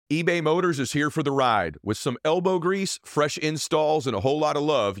eBay Motors is here for the ride. With some elbow grease, fresh installs, and a whole lot of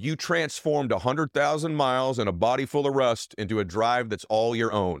love, you transformed 100,000 miles and a body full of rust into a drive that's all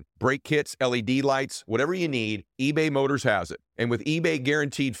your own. Brake kits, LED lights, whatever you need, eBay Motors has it. And with eBay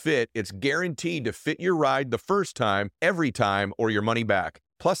Guaranteed Fit, it's guaranteed to fit your ride the first time, every time, or your money back.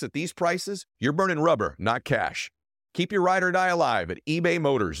 Plus, at these prices, you're burning rubber, not cash. Keep your ride or die alive at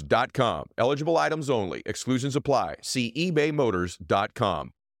ebaymotors.com. Eligible items only. Exclusions apply. See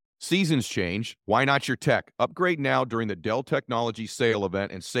ebaymotors.com. Seasons change. Why not your tech? Upgrade now during the Dell Technology Sale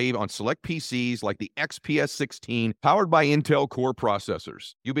event and save on select PCs like the XPS 16 powered by Intel Core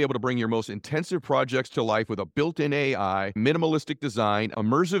processors. You'll be able to bring your most intensive projects to life with a built-in AI, minimalistic design,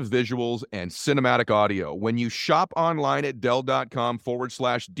 immersive visuals, and cinematic audio. When you shop online at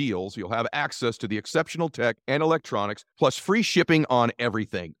Dell.com/deals, you'll have access to the exceptional tech and electronics, plus free shipping on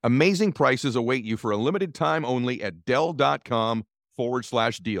everything. Amazing prices await you for a limited time only at Dell.com/deals.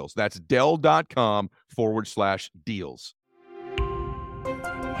 That's Dell.com/deals.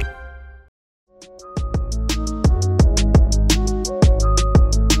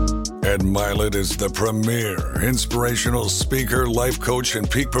 Ed Mylett is the premier inspirational speaker, life coach, and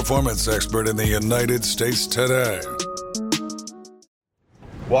peak performance expert in the United States today.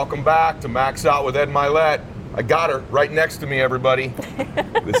 Welcome back to Max Out with Ed Mylett. I got her right next to me, everybody.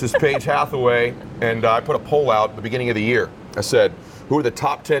 This is Paige Hathaway, and I put a poll out at the beginning of the year. I said, who are the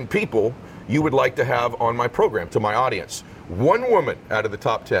top 10 people you would like to have on my program, to my audience? One woman out of the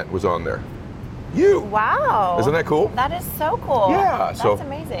top 10 was on there. You. Wow. Isn't that cool? That is so cool. Yeah. That's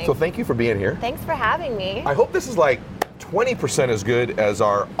amazing. So thank you for being here. Thanks for having me. I hope this is like 20% as good as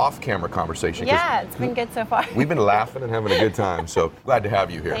our off-camera conversation. Yeah, it's been good so far. We've been laughing and having a good time, so glad to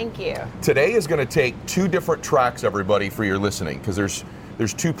have you here. Thank you. Today is going to take two different tracks, everybody, for your listening, because there's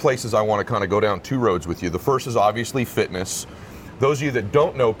two places I want to kind of go down two roads with you. The first is obviously fitness. Those of you that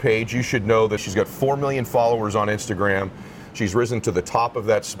don't know Paige, you should know that she's got 4 million followers on Instagram. She's risen to the top of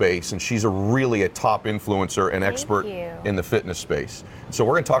that space, and she's really a top influencer and expert in the fitness space. So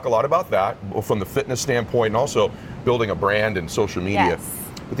we're going to talk a lot about that from the fitness standpoint and also building a brand and social media. Yes.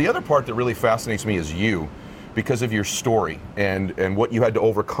 But the other part that really fascinates me is you, because of your story and what you had to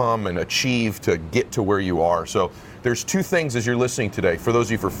overcome and achieve to get to where you are. So there's two things as you're listening today. For those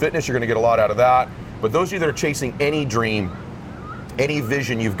of you for fitness, you're going to get a lot out of that. But those of you that are chasing any dream, any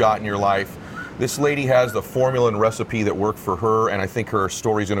vision you've got in your life, this lady has the formula and recipe that worked for her, and I think her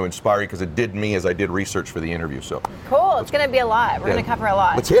story is going to inspire you because it did me as I did research for the interview. So cool. It's going to be a lot. We're going to cover a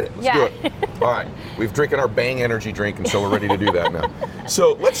lot. Let's hit it. Let's do it. All right. We've drinking our Bang energy drink, and so we're ready to do that now.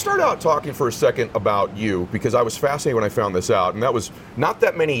 So let's start out talking for a second about you, because I was fascinated when I found this out, and that was not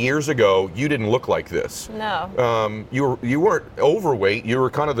that many years ago. You didn't look like this. No. You weren't overweight. You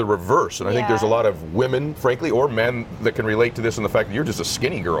were kind of the reverse, and I think there's a lot of women, frankly, or men that can relate to this in the fact that you're just a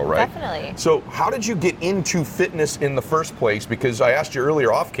skinny girl, right? Definitely. So how did you get into fitness in the first place? Because I asked you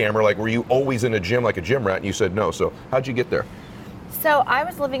earlier off camera, like, were you always in a gym like a gym rat? And you said no. So how'd you get there? So I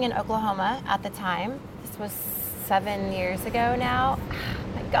was living in Oklahoma at the time. This was 7 years ago now. Oh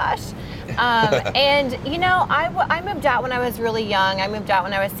my gosh. And you know, I moved out when I was really young. I moved out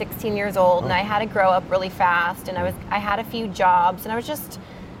when I was 16 years old, and I had to grow up really fast. And I had a few jobs, and I was just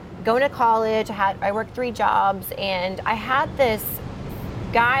going to college. I worked 3 jobs, and I had this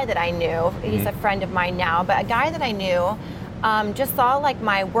guy that I knew. He's a friend of mine now, but a guy that I knew just saw like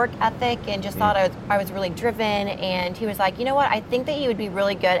my work ethic and just thought I was really driven. And he was like, you know what? I think that you would be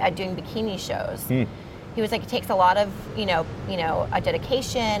really good at doing bikini shows. He was like, it takes a lot of a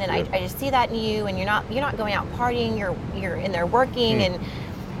dedication, and I just see that in you. And you're not going out partying. You're in there working, and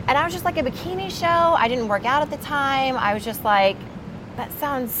I was just like, a bikini show. I didn't work out at the time. I was just like, that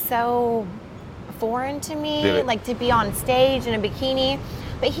sounds so foreign to me, like to be on stage in a bikini.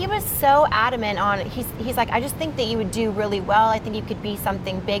 But he was so adamant on, he's like, I just think that you would do really well. I think you could be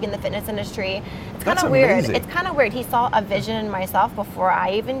something big in the fitness industry. It's kind of weird. Amazing. It's kind of weird. He saw a vision in myself before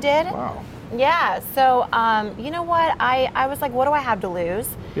I even did. Wow. Yeah. So, you know what? I was like, what do I have to lose?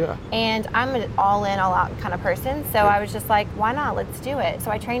 Yeah. And I'm an all in, all out kind of person. So I was just like, why not? Let's do it.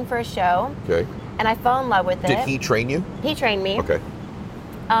 So I trained for a show. Okay. And I fell in love with it. Did he train you? He trained me. Okay.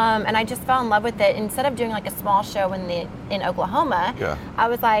 And I just fell in love with it. Instead of doing like a small show in Oklahoma, I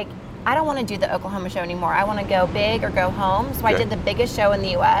was like, I don't want to do the Oklahoma show anymore. I want to go big or go home. So I did the biggest show in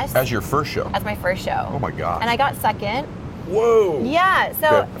the U.S. As your first show? As my first show. Oh my God. And I got second. Whoa. Yeah.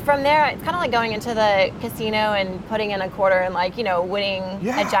 So from there, it's kind of like going into the casino and putting in a quarter and winning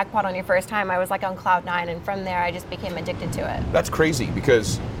a jackpot on your first time. I was like on cloud 9, and from there, I just became addicted to it. That's crazy,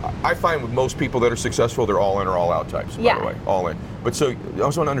 because I find with most people that are successful, they're all in or all out types, by the way, all in. But so I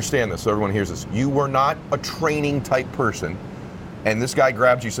also want to understand this, so everyone hears this. You were not a training type person. and this guy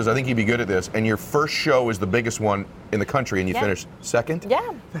grabs you, says, I think you'd be good at this, and your first show is the biggest one in the country, and you finish second?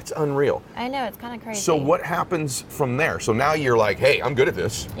 Yeah. That's unreal. I know, it's kind of crazy. So what happens from there? So now you're like, hey, I'm good at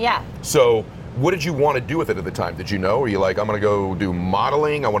this. Yeah. So what did you want to do with it at the time? Did you know? Were you like, I'm going to go do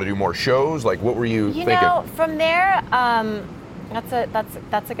modeling, I want to do more shows? Like, what were you thinking? You know, from there,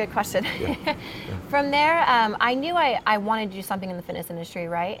 that's a good question. Yeah. From there, I knew I wanted to do something in the fitness industry,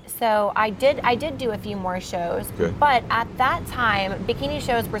 right? So I did do a few more shows, but at that time, bikini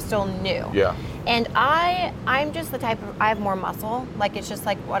shows were still new. Yeah. And I'm just the type of, I have more muscle. Like, it's just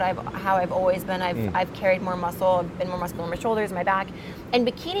like how I've always been. I've carried more muscle. I've been more muscular in my shoulders, my back. And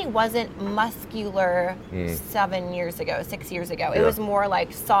bikini wasn't muscular 6 years ago. It was more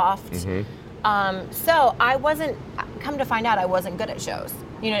like soft. So I wasn't, come to find out, I wasn't good at shows.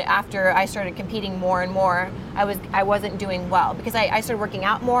 You know, after I started competing more and more, I wasn't doing well because I started working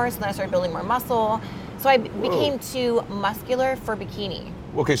out more, so then I started building more muscle. So I became too muscular for bikini.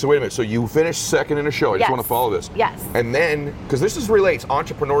 Okay, so wait a minute. So you finished second in a show. I just want to follow this. Yes. And then, because this relates,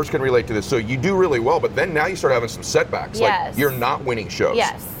 entrepreneurs can relate to this. So you do really well, but then now you start having some setbacks. Yes. Like you're not winning shows.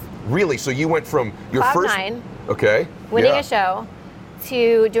 Yes. Really? So you went from your Cloud first. 9. Okay. Winning a show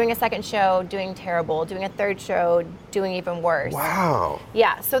to doing a second show, doing terrible, doing a third show, doing even worse. Wow.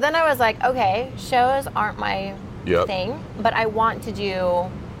 Yeah. So then I was like, okay, shows aren't my thing, but I want to do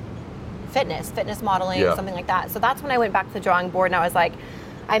fitness modeling, something like that. So that's when I went back to the drawing board and I was like,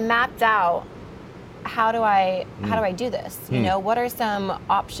 I mapped out how do I do this? You know, what are some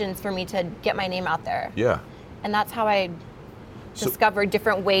options for me to get my name out there? Yeah. And that's how I discovered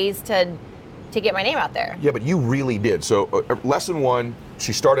different ways to get my name out there. Yeah, but you really did. So lesson 1,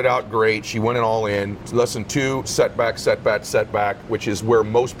 she started out great. She went all in. Lesson 2, setback, which is where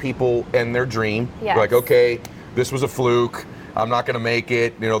most people end their dream. Yes. They're like, okay, this was a fluke. I'm not going to make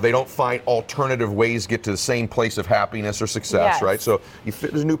it. You know, they don't find alternative ways to get to the same place of happiness or success, right? So you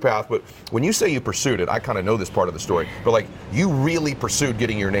fit this new path. But when you say you pursued it, I kind of know this part of the story. But like, you really pursued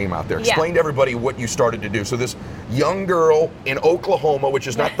getting your name out there. Explain to everybody what you started to do. So this young girl in Oklahoma, which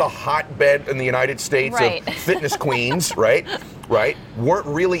is not the hotbed in the United States of fitness queens, right? Weren't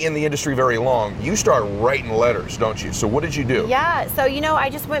really in the industry very long. You start writing letters, don't you? So what did you do? Yeah. So, you know, I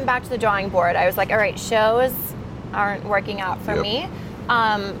just went back to the drawing board. I was like, all right, shows aren't working out for me.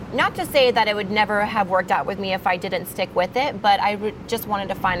 Not to say that it would never have worked out with me if I didn't stick with it, but I just wanted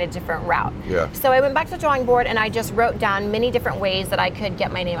to find a different route. Yeah. So I went back to the drawing board and I just wrote down many different ways that I could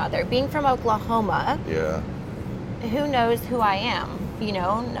get my name out there. Being from Oklahoma, who knows who I am? You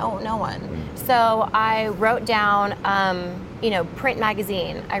know, no one. So I wrote down, you know, print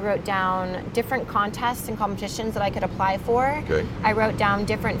magazine. I wrote down different contests and competitions that I could apply for. Okay. I wrote down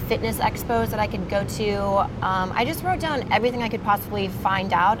different fitness expos that I could go to. I just wrote down everything I could possibly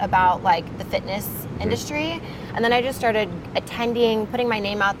find out about like the fitness industry. And then I just started attending, putting my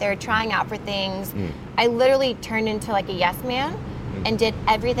name out there, trying out for things. I literally turned into like a yes man and did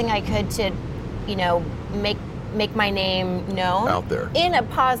everything I could to, you know, make my name known out there in a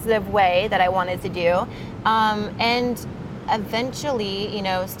positive way that I wanted to do. And eventually, you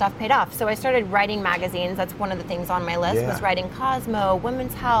know, stuff paid off. So I started writing magazines. That's one of the things on my list was writing Cosmo,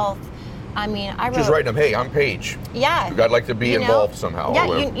 Women's Health. I mean, I wrote... Just writing them, hey, I'm Paige. Yeah. I'd like to be involved somehow.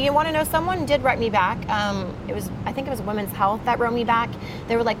 Yeah, you want to know, someone did write me back. I think it was Women's Health that wrote me back.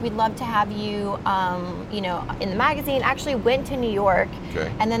 They were like, we'd love to have you, you know, in the magazine. Actually went to New York.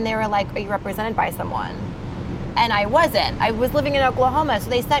 Okay. And then they were like, are you represented by someone? And I wasn't. I was living in Oklahoma, so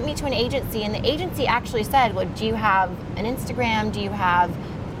they sent me to an agency, and the agency actually said, well, do you have an Instagram? Do you have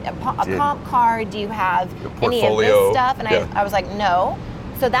a comp card? Do you have any of this stuff? And I was like, no.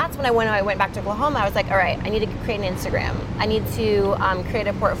 So that's when I went back to Oklahoma. I was like, all right, I need to create an Instagram. I need to create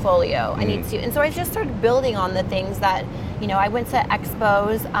a portfolio. I need to, and so I just started building on the things that, you know, I went to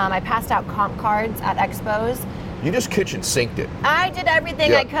expos. I passed out comp cards at expos. You just kitchen sinked it. I did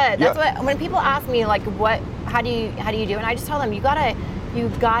everything I could. That's what, when people ask me like, how do you do? And I just tell them, you gotta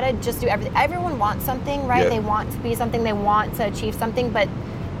just do everything. Everyone wants something, right? They want to be something, they want to achieve something, but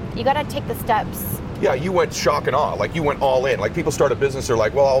you gotta take the steps. Yeah, you went shock and awe. Like you went all in. Like people start a business, they're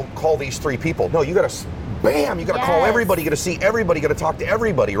like, well, I'll call these 3 people. No, you gotta, bam, you gotta call everybody, you gotta see everybody, you gotta talk to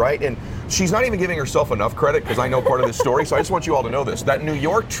everybody, right? And she's not even giving herself enough credit because I know part of this story, so I just want you all to know this. That New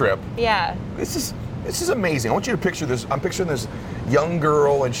York trip, this is amazing. I want you to picture this. I'm picturing this young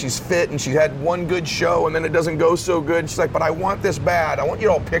girl and she's fit and she had one good show and then it doesn't go so good. She's like, but I want this bad. I want you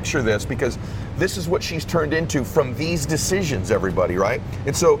to all picture this because this is what she's turned into from these decisions, everybody, right?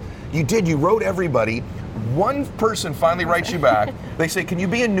 And so you wrote everybody. One person finally writes you back. They say, can you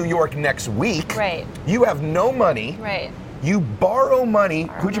be in New York next week? Right. You have no money. Right. You borrow money.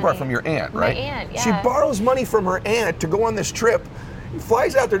 Who'd you borrow from? Your aunt, right? My aunt, yeah. She borrows money from her aunt to go on this trip.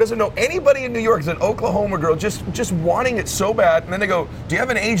 Flies out there, doesn't know anybody in New York. Is an Oklahoma girl, just wanting it so bad. And then they go, "Do you have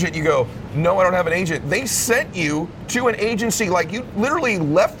an agent?" You go, "No, I don't have an agent." They sent you to an agency, like you literally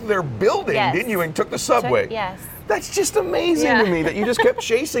left their building, didn't you, and took the subway? Yes. That's just amazing to me that you just kept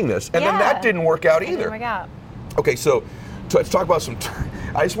chasing this, and then that didn't work out either. Didn't work out. Okay, so let's talk about some.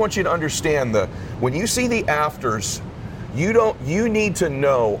 I just want you to understand when you see the afters. You need to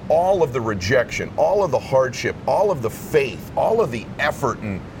know all of the rejection, all of the hardship, all of the faith, all of the effort.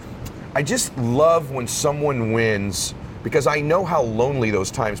 And I just love when someone wins, because I know how lonely those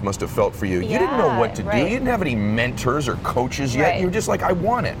times must have felt for you. You didn't know what to do. You didn't have any mentors or coaches yet. You were just like, I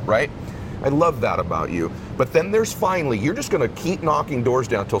want it, right? I love that about you. But then there's finally, you're just going to keep knocking doors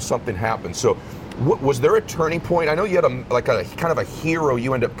down until something happens. So was there a turning point? I know you had a kind of a hero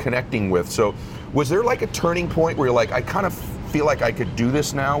you end up connecting with. So was there like a turning point where you're like, I kind of feel like I could do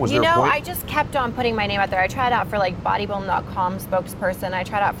this now? Was there a point? I just kept on putting my name out there. I tried out for like bodybuilding.com spokesperson. I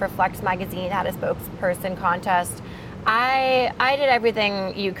tried out for Flex Magazine, had a spokesperson contest. I did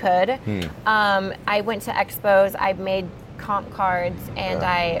everything you could. I went to expos, I made comp cards, and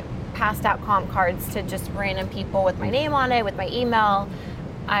I passed out comp cards to just random people with my name on it, with my email.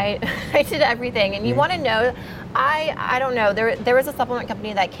 I did everything. And you want to know, I don't know, there was a supplement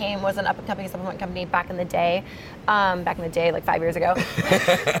company that was an up-and-coming supplement company back in the day, like 5 years ago.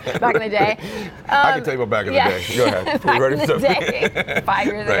 Back in the day. I can tell you about back in the day. Go ahead. Back in the day, 5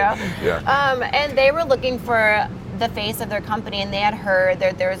 years ago. Yeah. And they were looking for the face of their company, and they had heard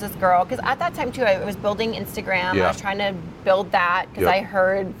there was this girl, because at that time too I was building Instagram. I was trying to build that because I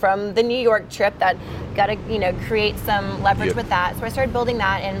heard from the New York trip that got to create some leverage with that. So I started building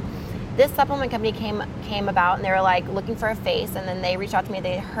that, and this supplement company came about, and they were like looking for a face, and then they reached out to me.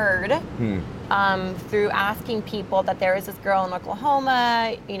 They heard through asking people that there was this girl in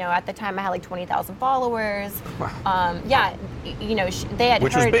Oklahoma. At the time I had like 20,000 followers. Wow. They had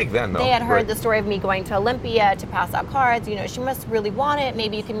Which heard, was big then, though. They had heard the story of me going to Olympia to pass out cards. She must really want it.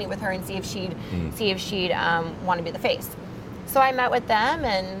 Maybe you can meet with her and see if she'd want to be the face. So I met with them,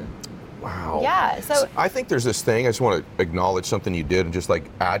 and wow. Yeah. So I think there's this thing. I just want to acknowledge something you did and just like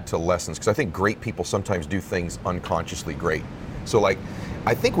add to lessons, because I think great people sometimes do things unconsciously great. So like,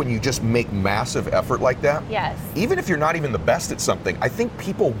 I think when you just make massive effort like that, even if you're not even the best at something, I think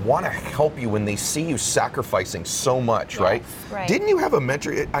people want to help you when they see you sacrificing so much, right? Didn't you have a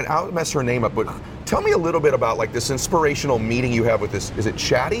mentor? I'll mess her name up, but tell me a little bit about like this inspirational meeting you have with this. Is it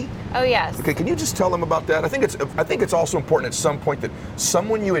Chatty? Oh yes. Okay, can you just tell them about that? I think it's also important at some point that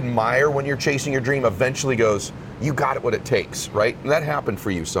someone you admire when you're chasing your dream eventually goes, you got it, what it takes, right? And that happened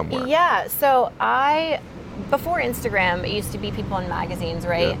for you somewhere. Yeah. So before Instagram, it used to be people in magazines,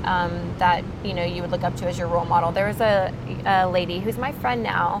 right? That you would look up to as your role model. There was a lady who's my friend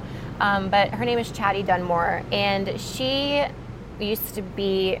now, but her name is Chatty Dunmore, and she used to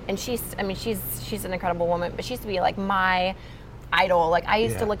be, and she's an incredible woman, but she used to be like my idol. Like I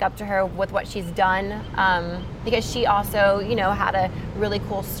used to look up to her with what she's done, because she also had a really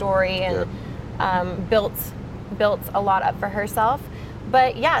cool story and built a lot up for herself.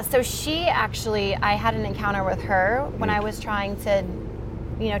 But yeah, so I had an encounter with her when I was trying to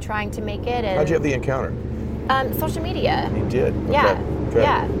make it. And how'd you have the encounter? Social media. You did? Okay. Yeah. Okay.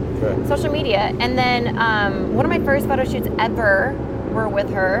 Yeah. Okay. Social media. And then one of my first photo shoots ever were with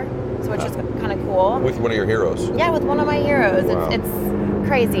her, so which is kind of cool. With one of your heroes? Yeah, with one of my heroes. Wow. It's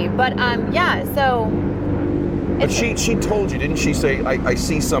crazy. But so... But she told you, didn't she say, I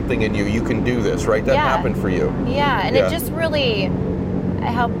see something in you, you can do this, right? That happened for you. Yeah, and it just really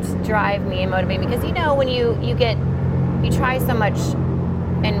helped drive me and motivate me, because when you try so much,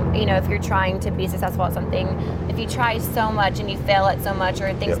 and if you're trying to be successful at something, if you try so much and you fail at so much,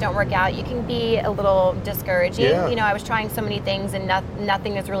 or things don't work out, you can be a little discouraging. I was trying so many things and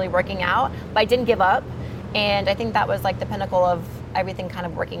nothing is really working out, but I didn't give up, and I think that was like the pinnacle of everything kind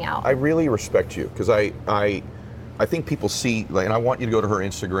of working out. I really respect you, because I think people see, and I want you to go to her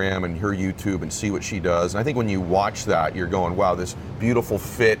Instagram and her YouTube and see what she does. And I think when you watch that, you're going, wow, this beautiful,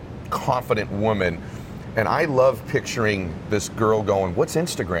 fit, confident woman. And I love picturing this girl going, what's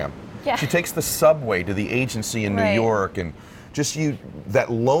Instagram? Yeah. She takes the subway to the agency in New York, and just that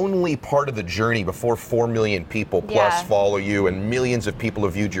lonely part of the journey before 4 million people plus follow you and millions of people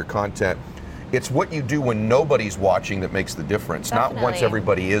have viewed your content. It's what you do when nobody's watching that makes the difference, not once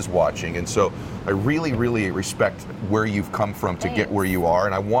everybody is watching. And so I really, really respect where you've come from to get where you are.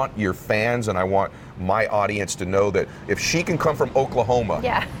 And I want your fans and I want my audience to know that if she can come from Oklahoma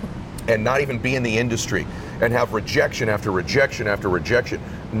and not even be in the industry and have rejection after rejection after rejection.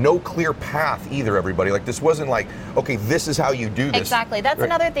 No clear path either, everybody. Like, this wasn't like, okay, this is how you do this. Exactly. That's right?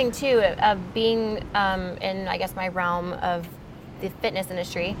 Another thing too, of being in, I guess, my realm of the fitness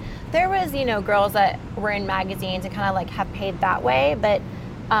industry. There was, girls that were in magazines and kind of like have paved that way, but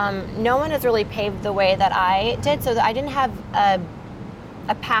no one has really paved the way that I did, so that I didn't have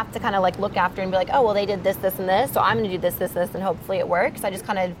a path to kind of like look after and be like, oh, well, they did this, this, and this, so I'm going to do this, this, this, and hopefully it works. I just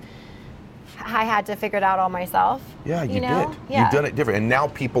I had to figure it out all myself. Yeah, you did. Yeah. You've done it different. And now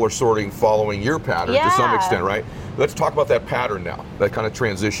people are following your pattern to some extent, right? Let's talk about that pattern now, that kind of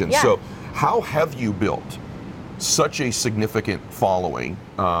transition. Yeah. So how have you built such a significant following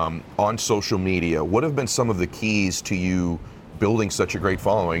on social media? What have been some of the keys to you building such a great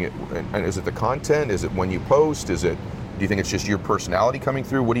following? And is it the content? Is it when you post? Do you think it's just your personality coming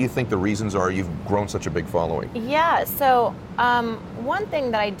through? What do you think the reasons are you've grown such a big following? Yeah, so one thing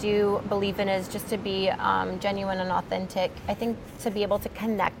that I do believe in is just to be genuine and authentic. I think to be able to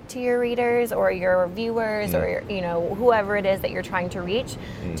connect to your readers or your viewers or whoever it is that you're trying to reach,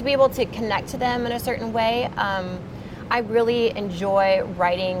 to be able to connect to them in a certain way. I really enjoy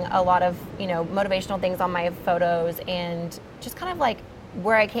writing a lot of motivational things on my photos and just kind of like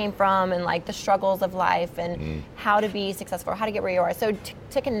where I came from and like the struggles of life and how to be successful, how to get where you are. So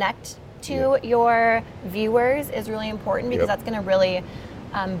to connect to your viewers is really important because that's going to really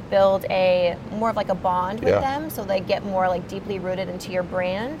build more of like a bond with them, so they get more like deeply rooted into your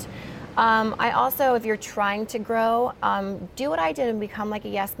brand. I also, if you're trying to grow, do what I did and become like a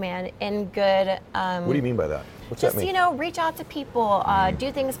yes man in good. What do you mean by that? What's just, that mean? reach out to people,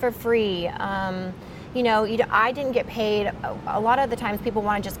 do things for free. I didn't get paid. A lot of the times people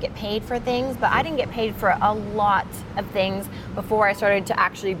want to just get paid for things, but I didn't get paid for a lot of things before I started to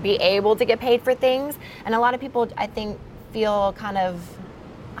actually be able to get paid for things. And a lot of people, I think, feel kind of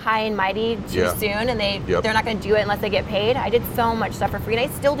high and mighty too soon, and they're not going to do it unless they get paid. I did so much stuff for free, and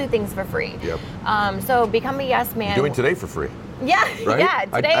I still do things for free. So become a yes man. You're doing today for free. Yeah, right? Yeah,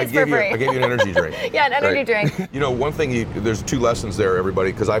 today is for free. I gave you an energy drink. Yeah, an energy drink. One thing, there's 2 lessons there,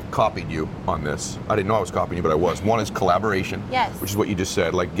 everybody, because I've copied you on this. I didn't know I was copying you, but I was. One is collaboration, which is what you just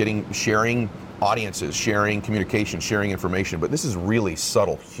said, like sharing audiences, sharing communication, sharing information. But this is really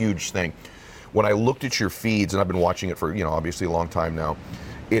subtle, huge thing. When I looked at your feeds, and I've been watching it for, obviously a long time now,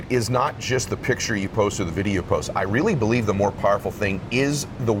 it is not just the picture you post or the video you post. I really believe the more powerful thing is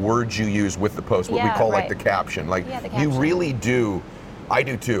the words you use with the post, what we call like the caption. Like the caption. You really do, I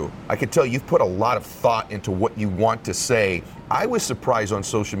do too. I could tell you've put a lot of thought into what you want to say. I was surprised on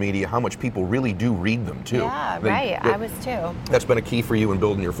social media how much people really do read them too. Yeah, right, I was too. That's been a key for you in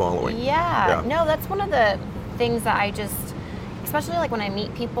building your following. Yeah. No, that's one of the things that I just, especially like when I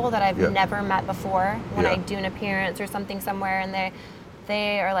meet people that I've never met before, when I do an appearance or something somewhere and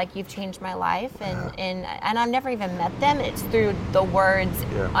they are like, you've changed my life, and I've never even met them. It's through the words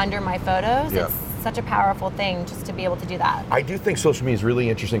under my photos. It's such a powerful thing just to be able to do that. I do think social media is really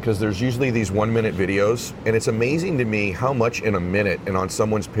interesting because there's usually these 1-minute videos, and it's amazing to me how much in a minute and on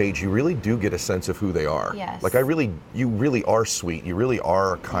someone's page you really do get a sense of who they are. Yes. Like you really are sweet. You really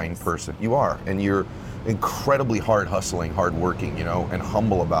are a kind person. You are, and you're incredibly hard hustling, hard working, and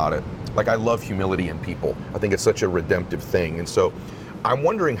humble about it. Like, I love humility in people. I think it's such a redemptive thing, and so I'm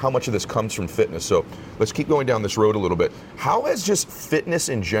wondering how much of this comes from fitness. So let's keep going down this road a little bit. How has just fitness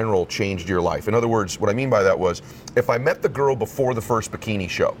in general changed your life? In other words, what I mean by that was, if I met the girl before the first bikini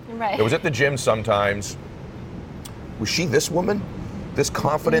show, it was at the gym sometimes, was she this woman? This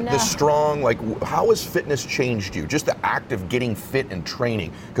confident, this strong? Like, how has fitness changed you? Just the act of getting fit and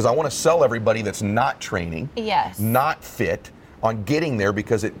training. Because I want to sell everybody that's not training, not fit, on getting there,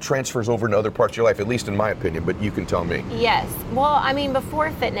 because it transfers over into other parts of your life, at least in my opinion, but you can tell me. Yes. Well, I mean,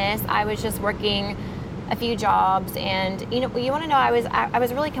 before fitness, I was just working a few jobs, and you want to know, I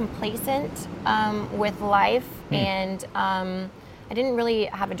was really complacent with life, and I didn't really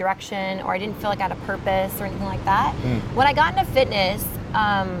have a direction, or I didn't feel like I had a purpose or anything like that. When I got into fitness,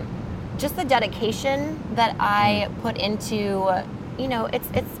 just the dedication that I put into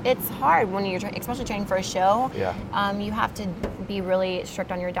it's hard when you're especially training for a show. You have to be really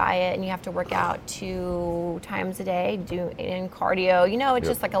strict on your diet, and you have to work out 2 times a day, in cardio. It's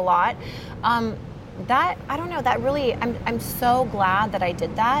just like a lot. That, I don't know, that really, I'm so glad that I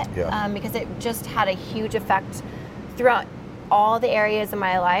did that, because it just had a huge effect throughout all the areas of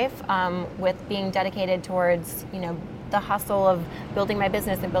my life, with being dedicated towards, the hustle of building my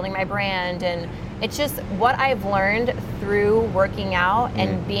business and building my brand. And it's just what I've learned through working out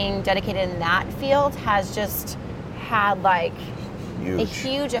and being dedicated in that field has just had like huge. A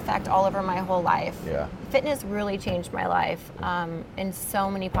huge effect all over my whole life. Yeah. Fitness really changed my life in so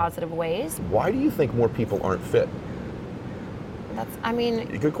many positive ways. Why do you think more people aren't fit?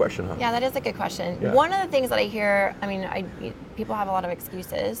 Good question, huh? Yeah, that is a good question. Yeah. One of the things that I hear, people have a lot of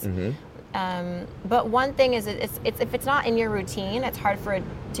excuses. But one thing is, it's if it's not in your routine, it's hard for it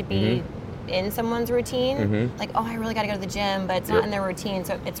to be in someone's routine. Like, oh, I really got to go to the gym, but it's not in their routine,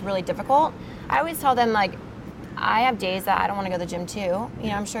 so it's really difficult. I always tell them, like, I have days that I don't want to go to the gym too. You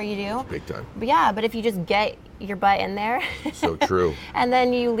know, I'm sure you do. Big time. But yeah, but if you just get your butt in there. So true. And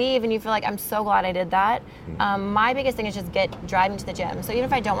then you leave and you feel like, I'm so glad I did that. My biggest thing is just driving to the gym. So even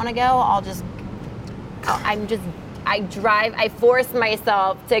if I don't want to go, I force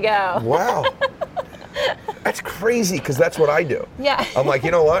myself to go. Wow. That's crazy, because that's what I do. Yeah. I'm like, you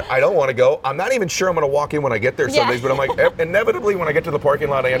know what? I don't want to go. I'm not even sure I'm going to walk in when I get there some days, but I'm like, inevitably when I get to the parking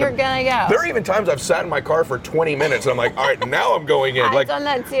lot, You're going to go. There are even times I've sat in my car for 20 minutes and I'm like, all right, now I'm going in. I've done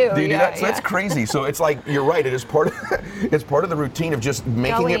that too. Do you do that? So that's crazy. So it's like, you're right. It is part of the routine of just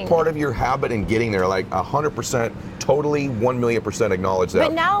making it part of your habit and getting there. Like 100%, totally 1,000,000% acknowledge that.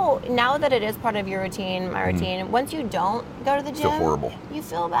 But now that it is part of your routine, my routine, once you don't go to the gym, feel horrible. You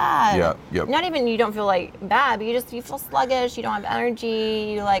feel bad. Yeah. Yep. Not even you don't feel like bad, but you feel sluggish. You don't have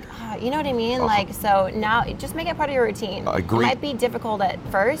energy. You like, you know what I mean? Like, so now just make it part of your routine. I agree. It might be difficult at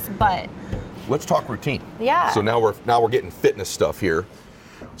first, but let's talk routine. Yeah. So now we're getting fitness stuff here.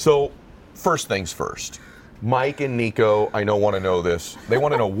 So first things first. Mike and Nico, I know, want to know this. They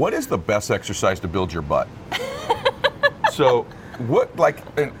want to know, what is the best exercise to build your butt? So what, like,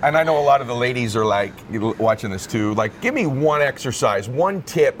 and I know a lot of the ladies are like watching this too, like, give me one exercise, one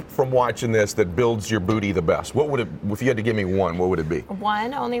tip from watching this that builds your booty the best. What would it, if you had to give me one, what would it be?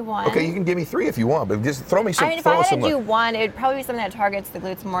 Only one. Okay, you can give me three if you want, but just throw me some. If I had to do one, it would probably be something that targets the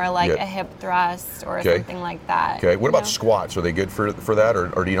glutes more, like a hip thrust or something like that. Okay, what about squats? Are they good for that,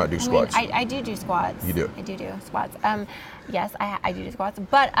 or do you not do squats? I do squats. You do? I do squats. Yes, I do squats,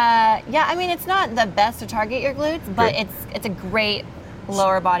 but it's not the best to target your glutes, but it's a great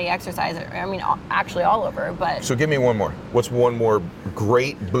lower body exercise. Actually all over, but. So give me one more. What's one more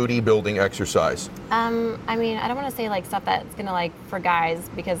great booty building exercise? I don't want to say like stuff that's gonna like for guys,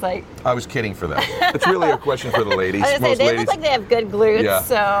 because like. I was kidding for that. It's really a question for the ladies. I was gonna say, they look like they have good glutes,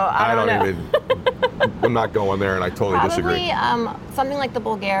 so I don't know. I'm not going there, and I totally disagree. Something like the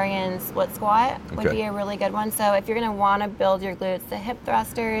Bulgarian split squat would be a really good one. So if you're gonna want to build your glutes, the hip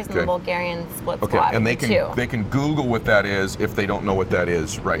thrusters and the Bulgarian split squat. And they can Google what that is if they don't know what that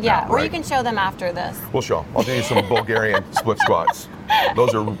is now. Yeah, or you can show them after this. We'll show. I'll do you some Bulgarian split squats.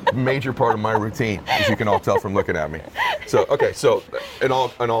 Those are a major part of my routine, as you can all tell from looking at me. So in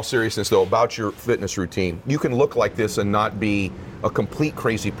all seriousness though, about your fitness routine, you can look like this and not be a complete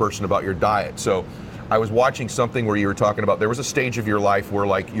crazy person about your diet. So I was watching something where you were talking about, there was a stage of your life where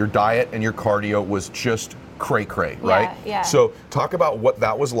like your diet and your cardio was just cray-cray, right? Yeah. So talk about what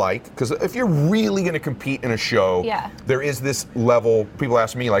that was like, because if you're really going to compete in a show, there is this level. People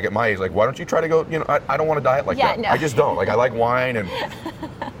ask me, like at my age, like, why don't you try to go? I don't want to diet like that. No. I just don't. Like, I like wine and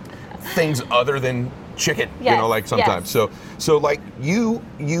things other than chicken. Like sometimes. Yes. So like you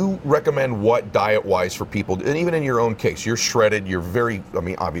recommend what diet-wise for people, and even in your own case, you're shredded. You're very,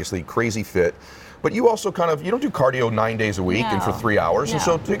 obviously crazy fit. But you also you don't do cardio 9 days a week and for 3 hours. No. And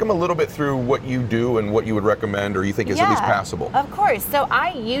so take them a little bit through what you do and what you would recommend or you think is at least passable. Of course. So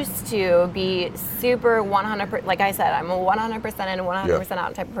I used to be super 100%, like I said, I'm a 100% in, 100%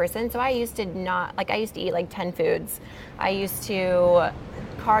 out type of person. So I used to eat like 10 foods. I used to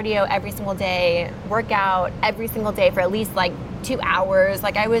cardio every single day, work out every single day for at least like 2 hours.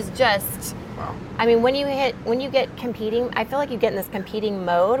 Like I was just, when you get competing, I feel like you get in this competing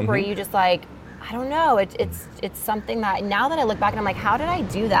mode where you just like, I don't know. It's something that now that I look back and I'm like, how did I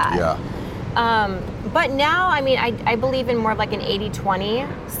do that? Yeah. But now, I believe in more of like an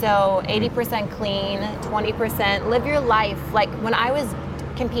 80-20. So 80% clean, 20% live your life. Like when I was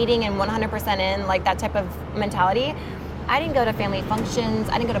competing and 100% in, like that type of mentality, I didn't go to family functions.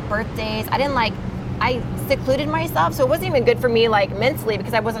 I didn't go to birthdays. I secluded myself, so it wasn't even good for me like mentally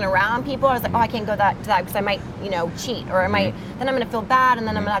because I wasn't around people. I was like, I can't go to that because I might, cheat, or I might, then I'm gonna feel bad, and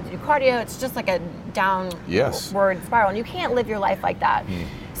then I'm gonna have to do cardio. It's just like a downward spiral, and you can't live your life like that.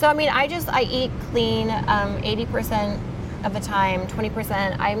 So I eat clean 80% of the time,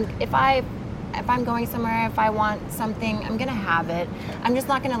 20%. If I'm going somewhere, if I want something, I'm gonna have it. I'm just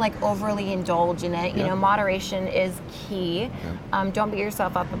not gonna like overly indulge in it. Moderation is key. Don't beat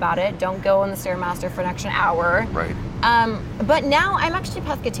yourself up about it. Don't go on the Stairmaster for an extra hour. Right. But now I'm actually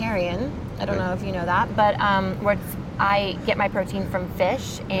pescatarian. I don't know if you know that, but I get my protein from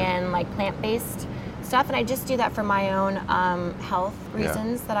fish and like plant-based. stuff, and I just do that for my own health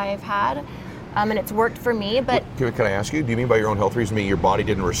reasons that I've had. And it's worked for me, but... Can I ask you, do you mean by your own health reason, mean your body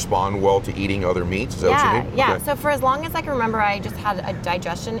didn't respond well to eating other meats? Is that what you mean? Yeah, Okay. so for as long as I can remember, I just had a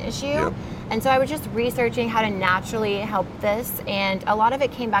digestion issue. And so I was just researching how to naturally help this, and a lot of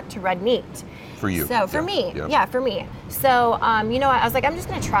it came back to red meat. For you? So for me, for me. So, you know, I was like, I'm just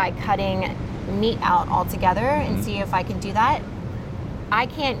gonna try cutting meat out altogether and see if I can do that. I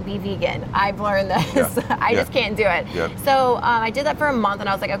can't be vegan. I've learned this. I just can't do it. So I did that for a month, and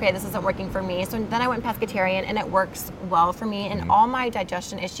I was like, okay, this isn't working for me. So then I went pescatarian, and it works well for me. And all my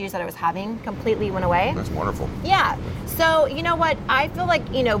digestion issues that I was having completely went away. That's wonderful. Yeah. So you know what? I feel like,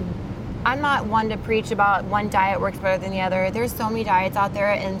 you know, I'm not one to preach about one diet works better than the other. There's so many diets out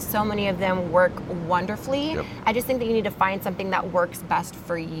there, and so many of them work wonderfully. I just think that you need to find something that works best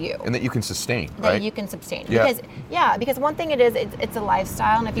for you. And that you can sustain, right? That you can sustain. Because one thing it's a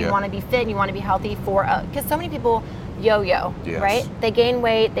lifestyle, and if you want to be fit and you want to be healthy because so many people yo-yo, right? They gain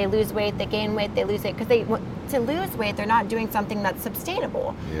weight, they lose weight, they gain weight, they lose weight, because to lose weight, they're not doing something that's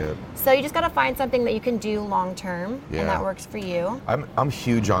sustainable. So you just got to find something that you can do long term, and that works for you. I'm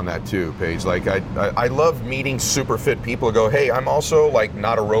huge on that too, Paige. Like I love meeting super fit people who go, hey, I'm also like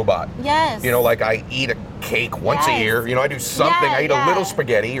not a robot. Yes. You know, like I eat a cake once a year. You know, I do something. I eat a little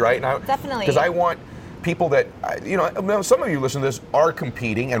spaghetti, right? Now, definitely. Because I want people that, you know, some of you listen to this are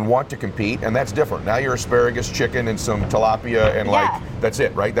competing and want to compete, and that's different. Now you're asparagus, chicken, and some tilapia, and like, that's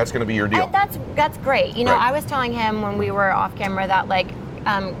it, right? That's going to be your deal. And that's great. You know, I was telling him when we were off camera that like,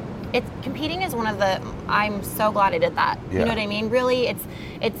 competing is one of the, I'm so glad I did that. You know what I mean? Really, it's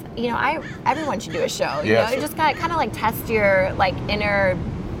you know, everyone should do a show. You know, it just kind of like test your like inner,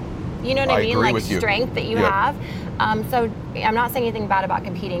 you know what I mean? Like strength that you have. So I'm not saying anything bad about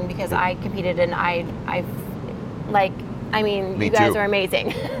competing, because I competed, and I like, I mean, me you guys too. are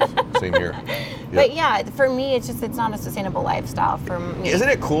amazing. Same here. But yeah, for me, it's not a sustainable lifestyle for me. Isn't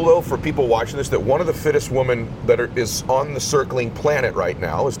it cool though for people watching this that one of the fittest women that is on the circling planet right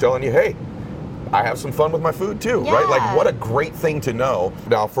now is telling you, hey, I have some fun with my food too, right? Like, what a great thing to know.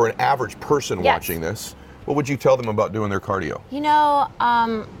 Now, for an average person watching this, what would you tell them about doing their cardio? You know,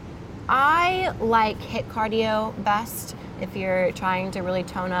 I like HIIT cardio best if you're trying to really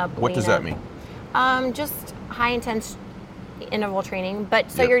tone up. What does that mean? Just high intense interval training,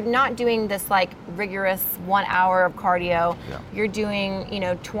 but so you're not doing this like rigorous 1 hour of cardio. You're doing, you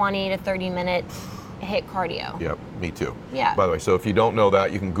know, 20 to 30 minute HIIT cardio. Yep, me too. Yeah. By the way, so if you don't know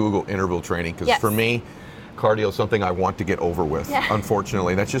that, you can Google interval training, because for me, cardio is something I want to get over with.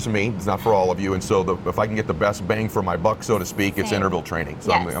 Unfortunately, that's just me. It's not for all of you. And so if I can get the best bang for my buck, so to speak, it's interval training.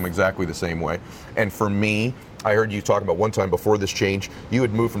 So I'm exactly the same way. And for me, I heard you talk about one time before this change, you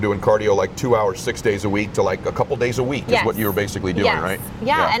had moved from doing cardio like 2 hours, 6 days a week to like a couple days a week is what you were basically doing, right?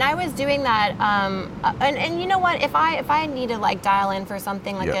 Yeah, and I was doing that. And you know what? If I need to like dial in for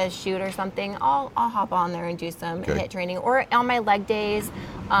something like a shoot or something, I'll hop on there and do some HIIT training. Or on my leg days,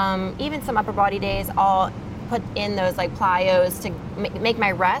 even some upper body days, I'll put in those like plyos to make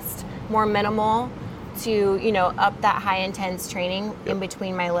my rest more minimal, to, you know, up that high intense training in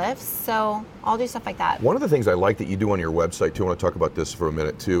between my lifts. So I'll do stuff like that. One of the things I like that you do on your website too, I want to talk about this for a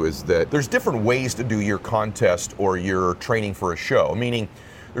minute too, is that there's different ways to do your contest or your training for a show. Meaning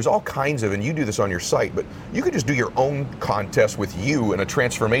there's all kinds of, and you do this on your site, but you could just do your own contest with you and a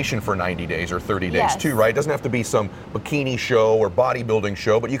transformation for 90 days or 30 days too, right? It doesn't have to be some bikini show or bodybuilding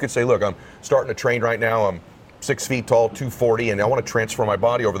show, but you could say, look, I'm starting to train right now, I'm 6 feet tall, 240, and I want to transform my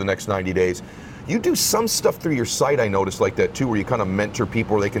body over the next 90 days. You do some stuff through your site, I noticed, like that too, where you kind of mentor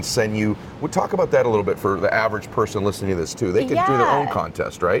people, or they can send you. We'll talk about that a little bit for the average person listening to this too. They can do their own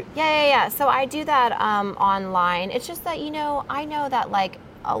contest, right? Yeah. So I do that online. It's just that, you know, I know that like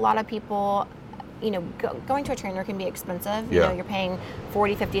a lot of people, you know, going to a trainer can be expensive. You know, you're paying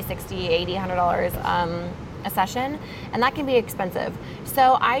 $40, $50, $60, $80, $100 a session, and that can be expensive.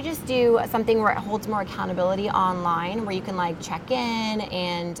 So I just do something where it holds more accountability online, where you can like check in,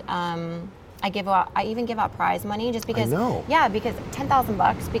 and I even give out prize money, just because. Because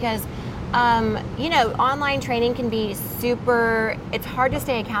 $10,000, because you know, online training can be super, it's hard to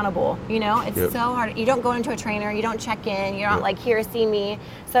stay accountable, you know? It's so hard. You don't go into a trainer, you don't check in, you're not like, here, see me.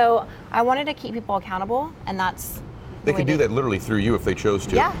 So I wanted to keep people accountable, and that's They could do that literally through you if they chose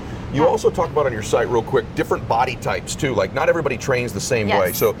to. You also talk about on your site real quick, different body types too. Like not everybody trains the same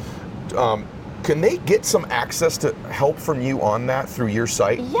way. So can they get some access to help from you on that through your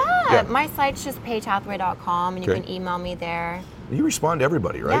site? My site's just paigehathaway.com, and you can email me there. You respond to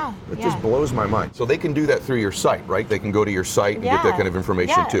everybody, right? Yeah, It just blows my mind. So they can do that through your site, right? They can go to your site and get that kind of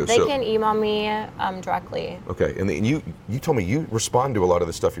information too. They can email me directly. Okay, and you told me you respond to a lot of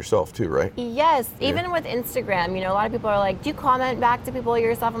this stuff yourself too, right? Yes, even with Instagram, a lot of people are like, do you comment back to people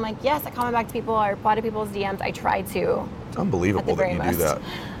yourself? I'm like, yes, I comment back to people, I reply to people's DMs, I try to. It's unbelievable that you do that.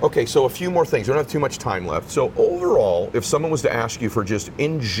 Okay, so a few more things. We don't have too much time left. So overall, if someone was to ask you for just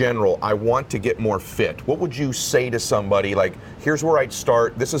in general, I want to get more fit, what would you say to somebody like, here's where I'd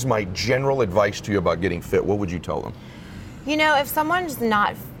start, this is my general advice to you about getting fit, what would you tell them? If someone's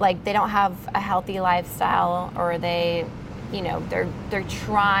not, like, they don't have a healthy lifestyle, or they, they're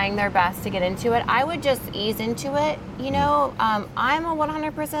trying their best to get into it, I would just ease into it. I'm a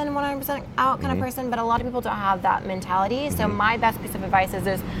 100% out kind of person, but a lot of people don't have that mentality. So my best piece of advice is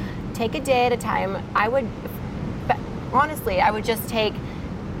just take a day at a time. Honestly, I would just take,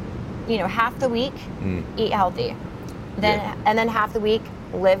 half the week, eat healthy. And then half the week,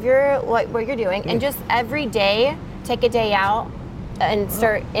 live what you're doing, and just every day, take a day out and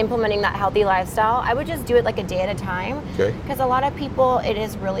start implementing that healthy lifestyle. I would just do it like a day at a time, because a lot of people, it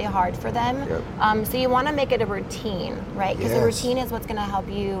is really hard for them. So you want to make it a routine, right? Because the routine is what's going to help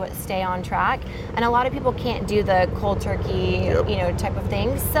you stay on track. And a lot of people can't do the cold turkey, type of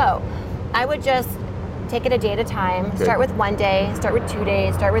thing. So I would just take it a day at a time. Start with 1 day, start with 2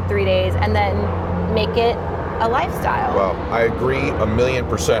 days, start with 3 days, and then make it a lifestyle. Well, I agree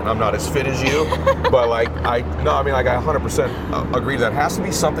 1,000,000%. I'm not as fit as you, but I 100% agree that has to be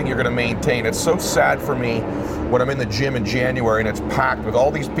something you're going to maintain. It's so sad for me when I'm in the gym in January and it's packed with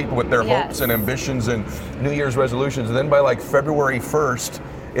all these people with their hopes and ambitions and New Year's resolutions, and then by February 1st,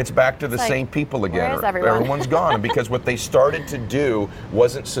 it's back to the same people again. Where is everyone? Everyone's gone because what they started to do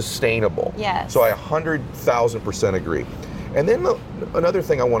wasn't sustainable. So I 100,000% agree. And then another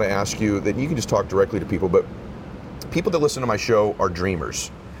thing I want to ask you, that you can just talk directly to people, but people that listen to my show are dreamers.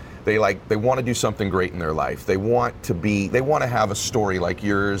 They want to do something great in their life. They want to have a story like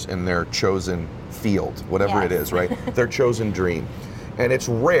yours in their chosen field, whatever it is, right? Their chosen dream. And it's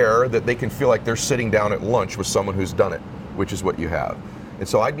rare that they can feel like they're sitting down at lunch with someone who's done it, which is what you have. And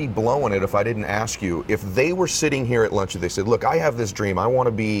so I'd be blowing it if I didn't ask you, if they were sitting here at lunch and they said, look, I have this dream, I want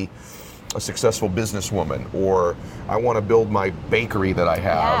to be a successful businesswoman, or I want to build my bakery that I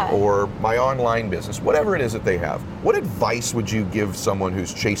have, or my online business, whatever it is that they have. What advice would you give someone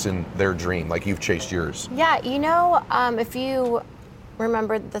who's chasing their dream like you've chased yours? Yeah, if you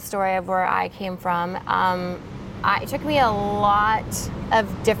remember the story of where I came from, it took me a lot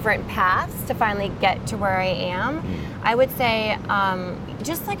of different paths to finally get to where I am. I would say,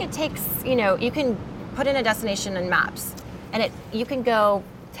 just like it takes, you can put in a destination in maps, and you can go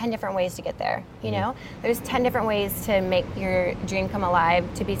 10 different ways to get there. There's 10 different ways to make your dream come alive,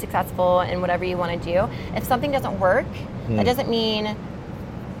 to be successful in whatever you want to do. If something doesn't work, that doesn't mean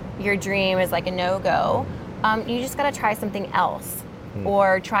your dream is like a no-go. You just got to try something else,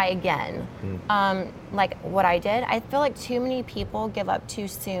 or try again. Like what I did. I feel like too many people give up too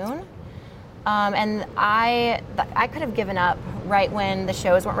soon. And I could have given up right when the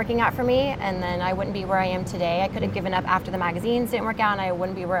shows weren't working out for me, and then I wouldn't be where I am today. I could have given up after the magazines didn't work out, and I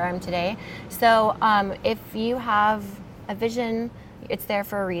wouldn't be where I am today. So if you have a vision, it's there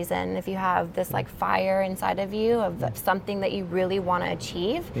for a reason. If you have this fire inside of you of something that you really want to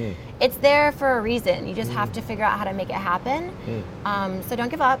achieve, it's there for a reason. You just have to figure out how to make it happen. So don't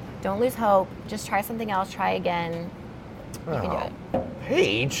give up, don't lose hope, just try something else, try again. You can do it.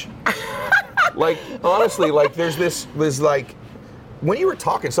 Paige, honestly, there's when you were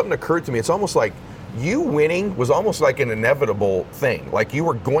talking, something occurred to me. It's almost like you winning was almost like an inevitable thing. Like you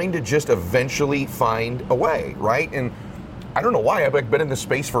were going to just eventually find a way, right? And I don't know why, I've been in this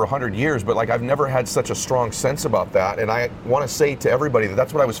space for 100 years, but I've never had such a strong sense about that. And I want to say to everybody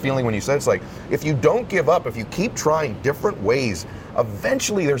that's what I was feeling when you said, it's like, if you don't give up, if you keep trying different ways,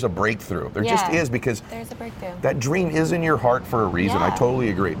 eventually there's a breakthrough. There just is, because there's a breakthrough. That dream is in your heart for a reason. I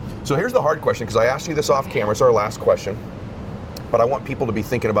totally agree. So here's the hard question, because I asked you this off camera. It's our last question. But I want people to be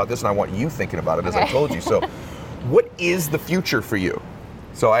thinking about this, and I want you thinking about it, as I told you. So what is the future for you?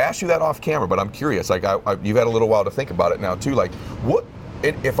 So I asked you that off camera, but I'm curious. You've had a little while to think about it now too. What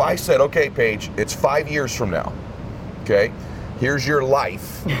if I said, okay, Paige, it's 5 years from now, okay? Here's your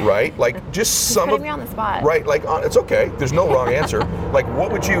life, right? Just some putting me on the spot. Right, it's okay. There's no wrong answer.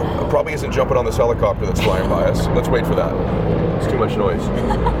 What would you, probably isn't jumping on this helicopter that's flying by us. Let's wait for that. It's too much noise.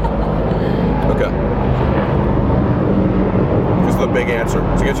 Okay. This is the big answer.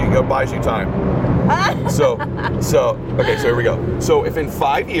 It buys you time. Okay, so here we go. So if in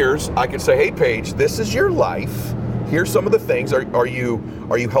 5 years I could say, hey Paige, this is your life, here's some of the things. Are you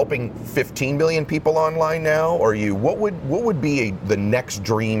helping 15 million people online now? What would be the next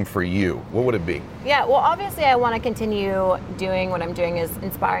dream for you? What would it be? Yeah, well, obviously I want to continue doing what I'm doing, is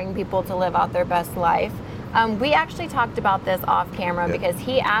inspiring people to live out their best life. We actually talked about this off camera because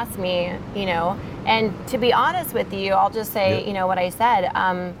he asked me, and to be honest with you, I'll just say, what I said.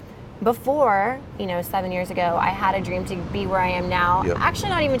 Before, 7 years ago, I had a dream to be where I am now. Yep. Actually,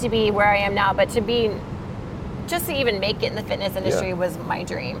 not even to be where I am now, but just to even make it in the fitness industry was my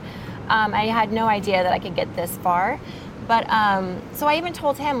dream. I had no idea that I could get this far. But so I even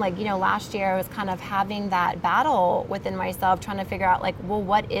told him, last year I was kind of having that battle within myself, trying to figure out,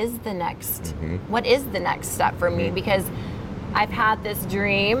 what is the next step for me? Because I've had this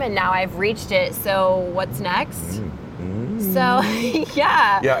dream and now I've reached it. So what's next? So,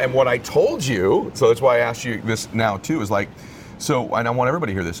 yeah. Yeah, and what I told you, so that's why I asked you this now too, is and I want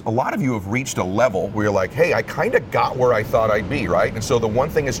everybody to hear this, a lot of you have reached a level where you're like, hey, I kind of got where I thought I'd be, right? And so the one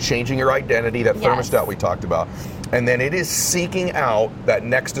thing is changing your identity, that thermostat we talked about. And then it is seeking out that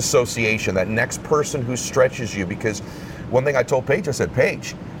next association, that next person who stretches you. Because one thing I told Paige, I said,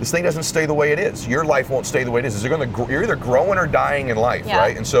 Paige, this thing doesn't stay the way it is. Your life won't stay the way it is. You're either growing or dying in life,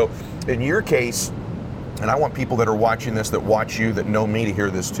 right? And so in your case, and I want people that are watching this, that watch you, that know me, to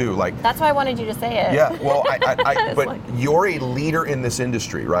hear this too. That's why I wanted you to say it. Yeah, well, but you're a leader in this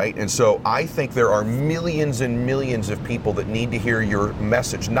industry, right? And so I think there are millions and millions of people that need to hear your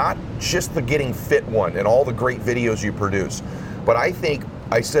message, not just the Getting Fit one and all the great videos you produce, but I think,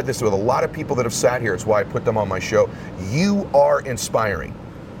 I said this with a lot of people that have sat here, it's why I put them on my show, you are inspiring.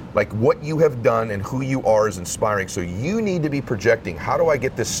 What you have done and who you are is inspiring. So you need to be projecting, how do I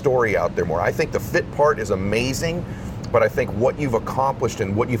get this story out there more? I think the fit part is amazing, but I think what you've accomplished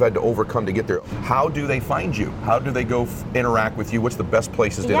and what you've had to overcome to get there, how do they find you? How do they go interact with you? What's the best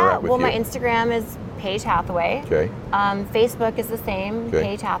places to interact with you? Well, my Instagram is Paige Hathaway. Okay. Facebook is the same,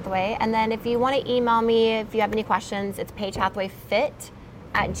 Paige Hathaway. And then if you want to email me, if you have any questions, it's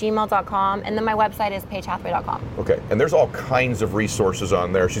paigehathawayfit@gmail.com, and then my website is paigehathaway.com. Okay, and there's all kinds of resources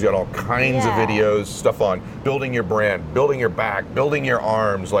on there. She's got all kinds of videos, stuff on building your brand, building your back, building your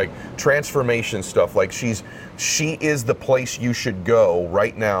arms, transformation stuff. She is the place you should go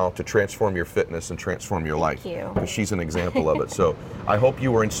right now to transform your fitness and transform your life. Thank you. Because she's an example of it. So I hope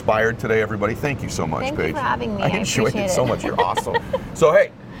you were inspired today, everybody. Thank you so much, Paige. Thank you for having me. I enjoyed it so much. You're awesome. So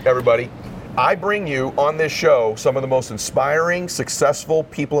hey, everybody. I bring you on this show some of the most inspiring, successful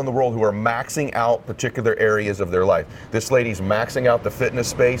people in the world who are maxing out particular areas of their life. This lady's maxing out the fitness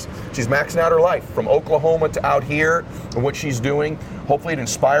space. She's maxing out her life from Oklahoma to out here and what she's doing. Hopefully it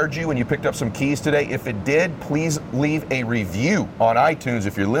inspired you and you picked up some keys today. If it did, please leave a review on iTunes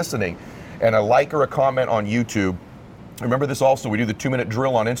if you're listening, and a like or a comment on YouTube. Remember this also, we do the 2-minute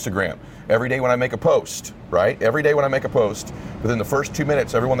drill on Instagram. Every day when I make a post, right? Every day when I make a post, within the first 2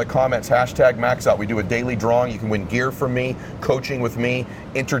 minutes, everyone that comments #MaxOut, we do a daily drawing. You can win gear from me, coaching with me,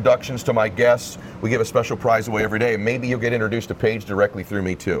 introductions to my guests. We give a special prize away every day, and maybe you'll get introduced to Paige directly through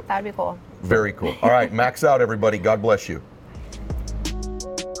me too. That'd be cool. Very cool. All right, max out, everybody. God bless you.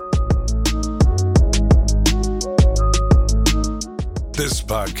 This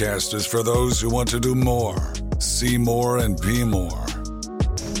podcast is for those who want to do more, see more, and be more.